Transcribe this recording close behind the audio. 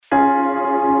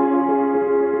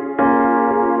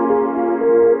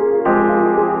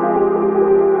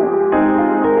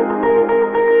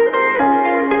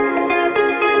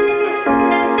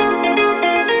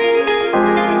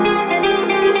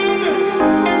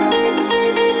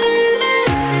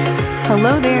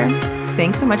Hello there.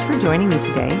 Thanks so much for joining me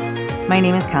today. My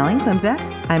name is Colleen Klimczak.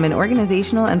 I'm an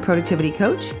organizational and productivity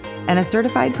coach and a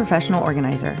certified professional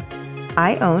organizer.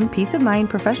 I own Peace of Mind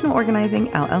Professional Organizing,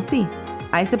 LLC.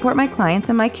 I support my clients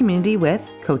and my community with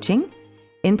coaching,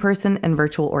 in-person and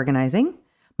virtual organizing,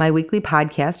 my weekly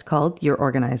podcast called Your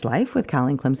Organized Life with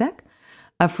Colleen Klimczak,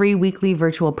 a free weekly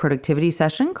virtual productivity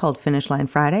session called Finish Line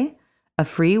Friday, a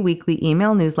free weekly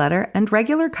email newsletter, and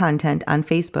regular content on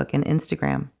Facebook and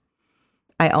Instagram.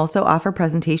 I also offer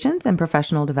presentations and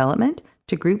professional development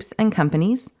to groups and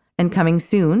companies. And coming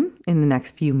soon, in the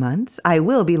next few months, I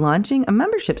will be launching a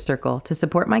membership circle to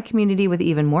support my community with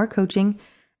even more coaching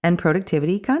and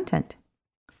productivity content.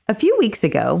 A few weeks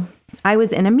ago, I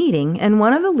was in a meeting and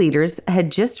one of the leaders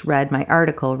had just read my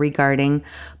article regarding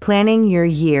planning your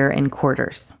year in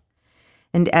quarters.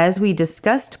 And as we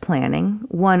discussed planning,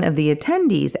 one of the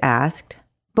attendees asked,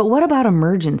 "But what about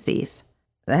emergencies?"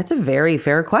 That's a very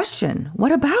fair question.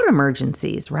 What about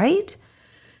emergencies, right?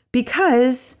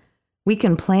 Because we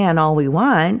can plan all we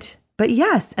want, but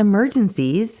yes,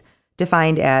 emergencies,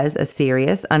 defined as a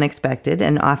serious, unexpected,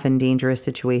 and often dangerous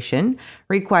situation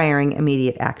requiring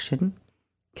immediate action,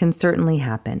 can certainly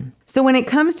happen. So when it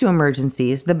comes to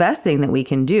emergencies, the best thing that we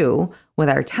can do with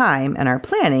our time and our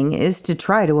planning is to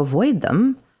try to avoid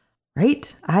them,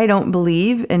 right? I don't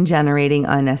believe in generating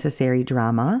unnecessary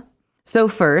drama. So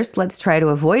first, let's try to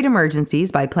avoid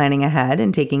emergencies by planning ahead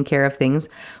and taking care of things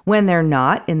when they're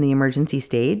not in the emergency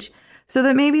stage, so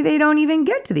that maybe they don't even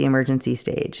get to the emergency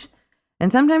stage.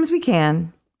 And sometimes we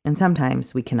can, and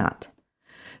sometimes we cannot.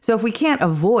 So if we can't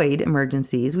avoid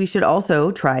emergencies, we should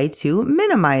also try to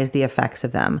minimize the effects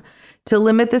of them, to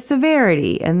limit the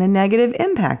severity and the negative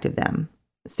impact of them.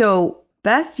 So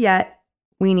best yet,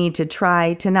 we need to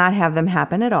try to not have them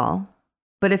happen at all.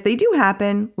 But if they do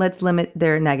happen, let's limit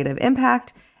their negative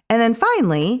impact. And then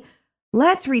finally,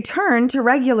 let's return to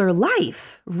regular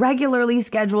life, regularly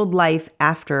scheduled life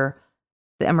after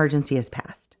the emergency has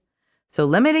passed. So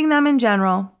limiting them in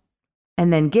general,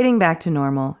 and then getting back to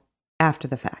normal after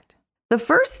the fact. The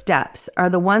first steps are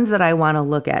the ones that I want to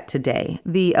look at today,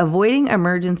 the avoiding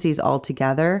emergencies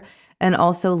altogether, and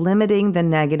also limiting the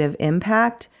negative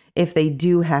impact if they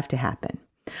do have to happen.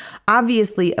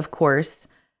 Obviously, of course,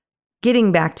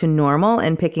 getting back to normal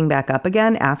and picking back up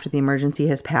again after the emergency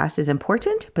has passed is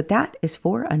important, but that is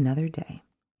for another day.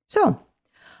 So,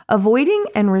 avoiding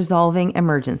and resolving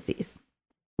emergencies.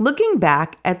 Looking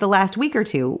back at the last week or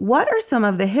two, what are some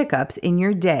of the hiccups in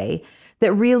your day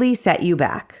that really set you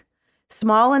back?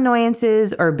 Small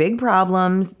annoyances or big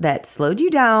problems that slowed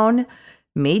you down,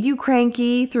 made you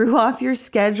cranky, threw off your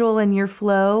schedule and your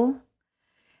flow?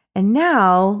 And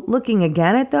now, looking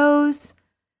again at those,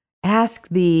 ask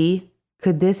the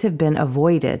 "could this have been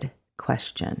avoided?"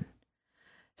 question.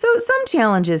 So some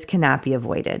challenges cannot be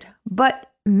avoided, but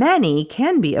many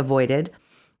can be avoided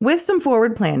with some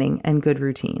forward planning and good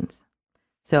routines.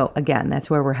 So again, that's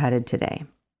where we're headed today.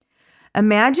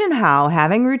 Imagine how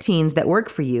having routines that work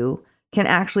for you can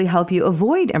actually help you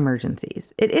avoid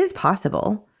emergencies. It is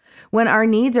possible. When our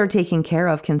needs are taken care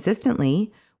of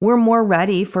consistently, we're more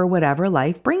ready for whatever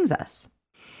life brings us.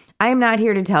 I am not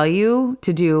here to tell you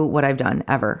to do what I've done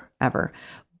ever,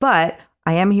 but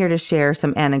I am here to share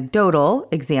some anecdotal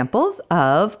examples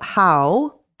of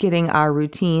how getting our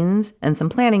routines and some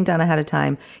planning done ahead of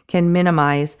time can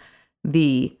minimize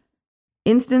the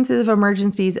instances of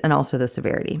emergencies and also the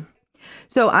severity.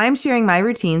 So I'm sharing my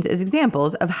routines as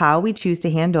examples of how we choose to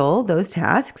handle those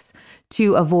tasks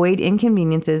to avoid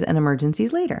inconveniences and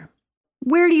emergencies later.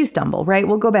 Where do you stumble, right?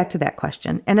 We'll go back to that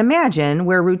question and imagine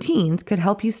where routines could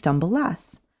help you stumble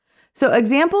less. So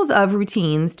examples of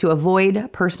routines to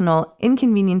avoid personal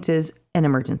inconveniences and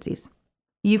emergencies.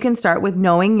 You can start with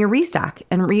knowing your restock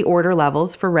and reorder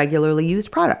levels for regularly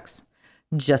used products.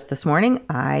 Just this morning,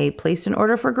 I placed an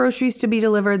order for groceries to be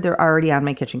delivered. They're already on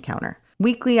my kitchen counter.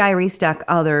 Weekly, I restock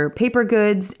other paper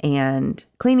goods and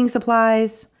cleaning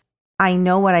supplies. I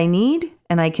know what I need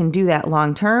and I can do that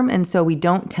long term. And so we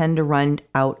don't tend to run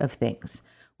out of things,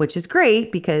 which is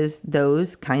great because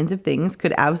those kinds of things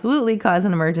could absolutely cause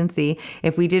an emergency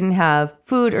if we didn't have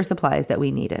food or supplies that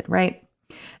we needed, right?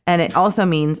 And it also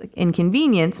means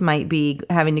inconvenience might be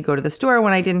having to go to the store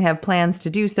when I didn't have plans to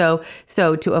do so.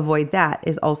 So to avoid that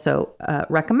is also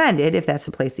recommended if that's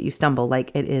the place that you stumble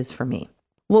like it is for me.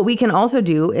 What we can also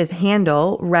do is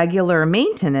handle regular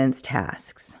maintenance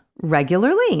tasks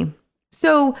regularly.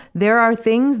 So there are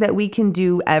things that we can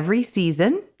do every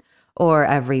season or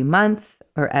every month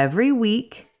or every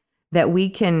week that we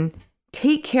can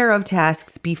take care of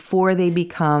tasks before they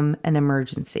become an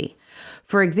emergency.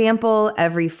 For example,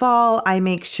 every fall, I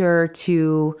make sure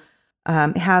to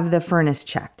have the furnace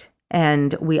checked.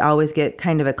 And we always get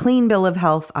kind of a clean bill of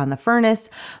health on the furnace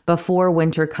before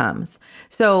winter comes.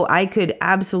 So I could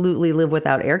absolutely live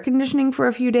without air conditioning for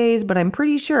a few days, but I'm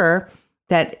pretty sure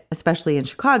that, especially in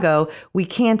Chicago, we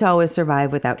can't always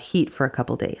survive without heat for a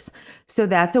couple days. So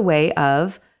that's a way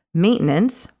of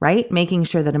maintenance, right? Making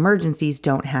sure that emergencies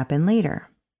don't happen later.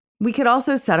 We could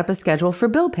also set up a schedule for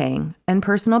bill paying and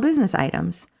personal business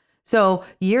items. So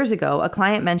years ago, a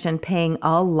client mentioned paying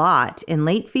a lot in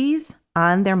late fees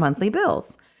on their monthly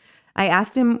bills. I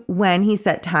asked him when he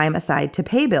set time aside to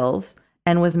pay bills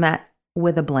and was met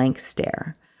with a blank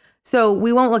stare. So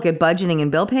we won't look at budgeting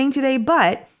and bill paying today,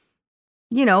 but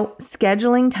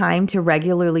scheduling time to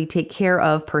regularly take care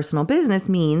of personal business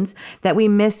means that we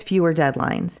miss fewer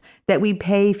deadlines, that we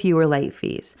pay fewer late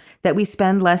fees, that we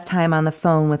spend less time on the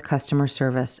phone with customer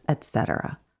service,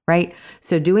 etc. Right?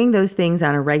 So doing those things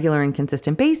on a regular and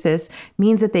consistent basis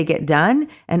means that they get done,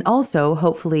 and also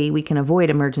hopefully we can avoid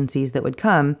emergencies that would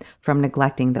come from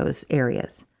neglecting those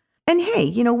areas. And hey,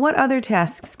 what other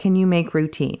tasks can you make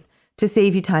routine to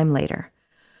save you time later?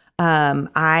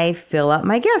 I fill up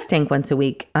my gas tank once a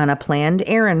week on a planned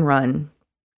errand run,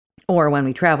 or when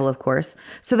we travel, of course,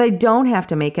 so that I don't have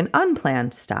to make an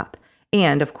unplanned stop.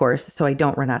 And of course, so I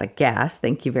don't run out of gas.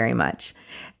 Thank you very much.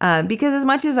 Because as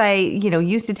much as I,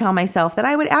 used to tell myself that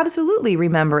I would absolutely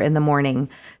remember in the morning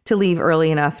to leave early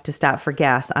enough to stop for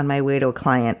gas on my way to a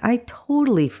client, I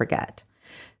totally forget.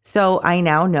 So I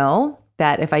now know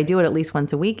that if I do it at least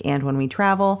once a week and when we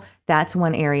travel, that's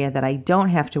one area that I don't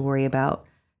have to worry about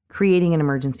creating an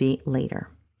emergency later.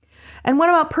 And what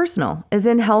about personal, as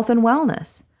in health and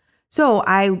wellness? So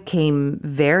I came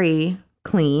very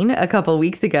clean a couple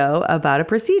weeks ago about a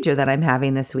procedure that I'm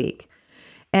having this week.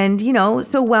 And,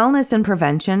 so wellness and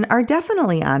prevention are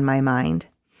definitely on my mind.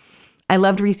 I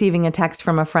loved receiving a text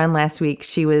from a friend last week.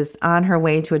 She was on her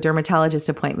way to a dermatologist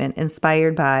appointment,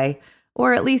 inspired by,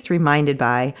 or at least reminded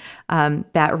by,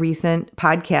 that recent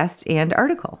podcast and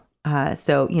article.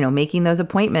 So, making those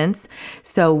appointments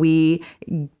so we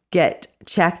get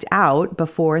checked out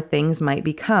before things might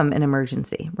become an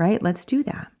emergency, right? Let's do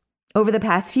that. Over the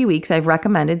past few weeks, I've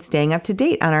recommended staying up to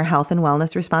date on our health and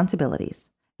wellness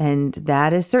responsibilities. And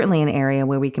that is certainly an area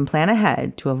where we can plan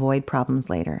ahead to avoid problems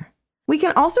later. We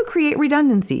can also create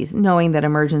redundancies, knowing that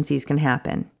emergencies can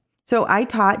happen. So I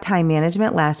taught time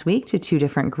management last week to 2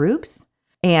 different groups.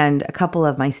 And a couple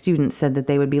of my students said that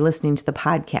they would be listening to the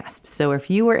podcast. So if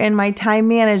you were in my time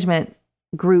management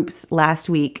groups last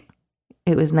week,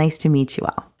 it was nice to meet you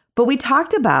all. But we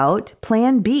talked about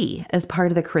Plan B as part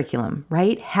of the curriculum,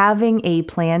 right? Having a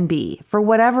Plan B for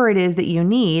whatever it is that you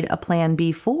need a Plan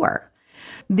B for.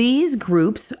 These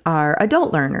groups are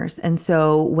adult learners. And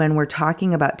so when we're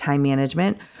talking about time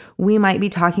management, we might be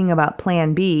talking about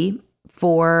Plan B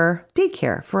for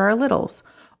daycare for our littles,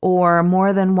 or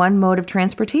more than one mode of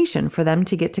transportation for them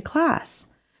to get to class.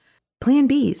 Plan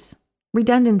Bs,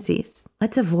 redundancies.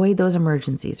 Let's avoid those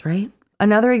emergencies, right?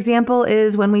 Another example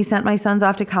is when we sent my sons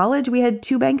off to college, we had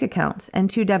 2 bank accounts and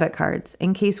 2 debit cards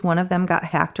in case one of them got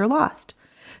hacked or lost,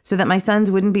 so that my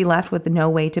sons wouldn't be left with no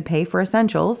way to pay for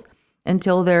essentials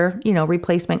until their,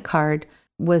 replacement card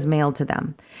was mailed to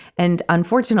them. And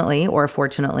unfortunately, or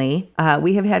fortunately,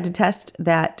 we have had to test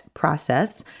that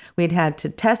process. We'd had to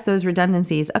test those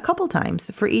redundancies a couple times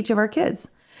for each of our kids.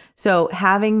 So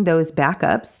having those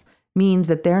backups means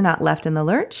that they're not left in the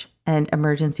lurch and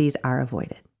emergencies are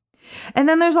avoided. And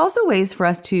then there's also ways for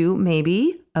us to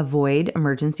maybe avoid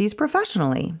emergencies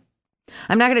professionally.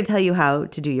 I'm not going to tell you how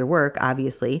to do your work,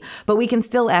 obviously, but we can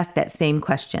still ask that same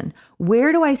question.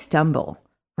 Where do I stumble?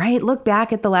 Right? Look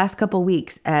back at the last couple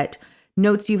weeks at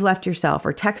notes you've left yourself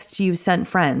or texts you've sent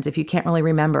friends if you can't really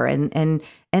remember, and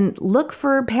look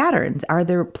for patterns. Are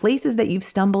there places that you've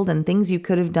stumbled and things you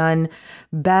could have done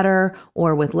better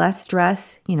or with less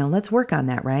stress? Let's work on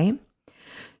that, right?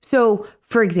 So,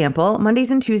 for example, Mondays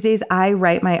and Tuesdays, I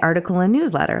write my article and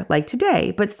newsletter like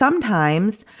today, but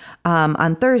sometimes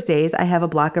on Thursdays, I have a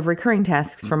block of recurring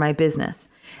tasks for my business.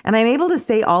 And I'm able to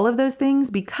say all of those things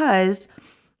because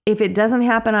if it doesn't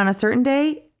happen on a certain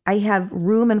day, I have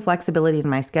room and flexibility in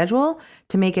my schedule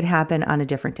to make it happen on a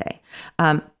different day,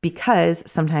 because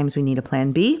sometimes we need a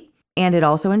Plan B, and it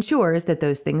also ensures that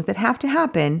those things that have to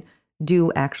happen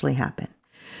do actually happen.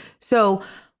 So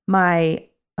my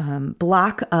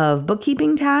block of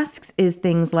bookkeeping tasks is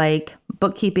things like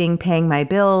bookkeeping, paying my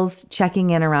bills, checking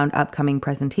in around upcoming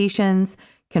presentations,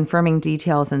 confirming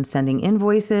details and sending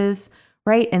invoices,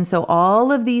 right? And so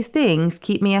all of these things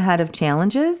keep me ahead of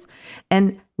challenges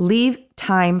and leave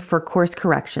time for course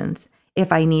corrections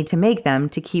if I need to make them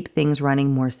to keep things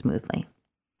running more smoothly.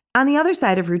 On the other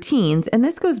side of routines, and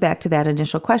this goes back to that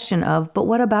initial question of, but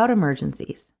what about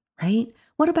emergencies, right?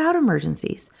 What about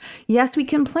emergencies? Yes, we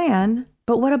can plan,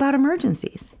 but what about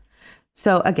emergencies?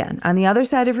 So again, on the other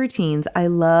side of routines, I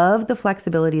love the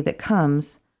flexibility that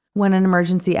comes when an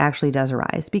emergency actually does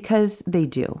arise, because they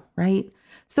do, right?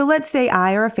 So let's say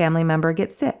I or a family member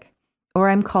gets sick, or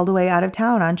I'm called away out of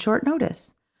town on short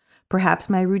notice. Perhaps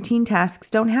my routine tasks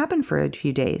don't happen for a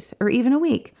few days or even a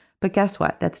week, but guess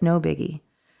what? That's no biggie.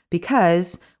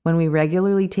 Because when we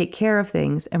regularly take care of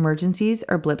things, emergencies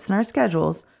or blips in our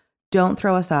schedules don't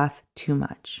throw us off too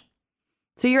much.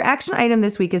 So your action item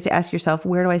this week is to ask yourself,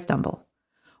 where do I stumble?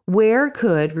 Where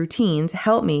could routines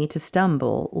help me to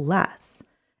stumble less?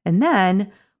 And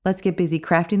then let's get busy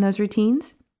crafting those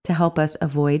routines to help us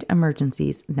avoid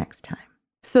emergencies next time.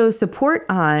 So support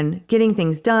on getting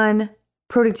things done,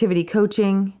 productivity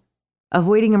coaching,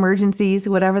 avoiding emergencies,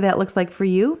 whatever that looks like for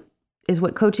you, is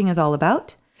what coaching is all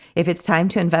about. If it's time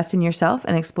to invest in yourself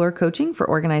and explore coaching for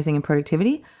organizing and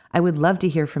productivity, I would love to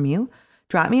hear from you.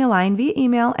 Drop me a line via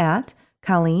email at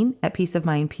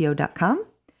colleen@peaceofmindpo.com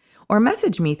or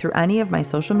message me through any of my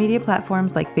social media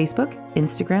platforms like Facebook,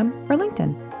 Instagram, or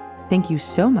LinkedIn. Thank you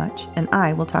so much, and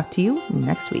I will talk to you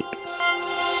next week.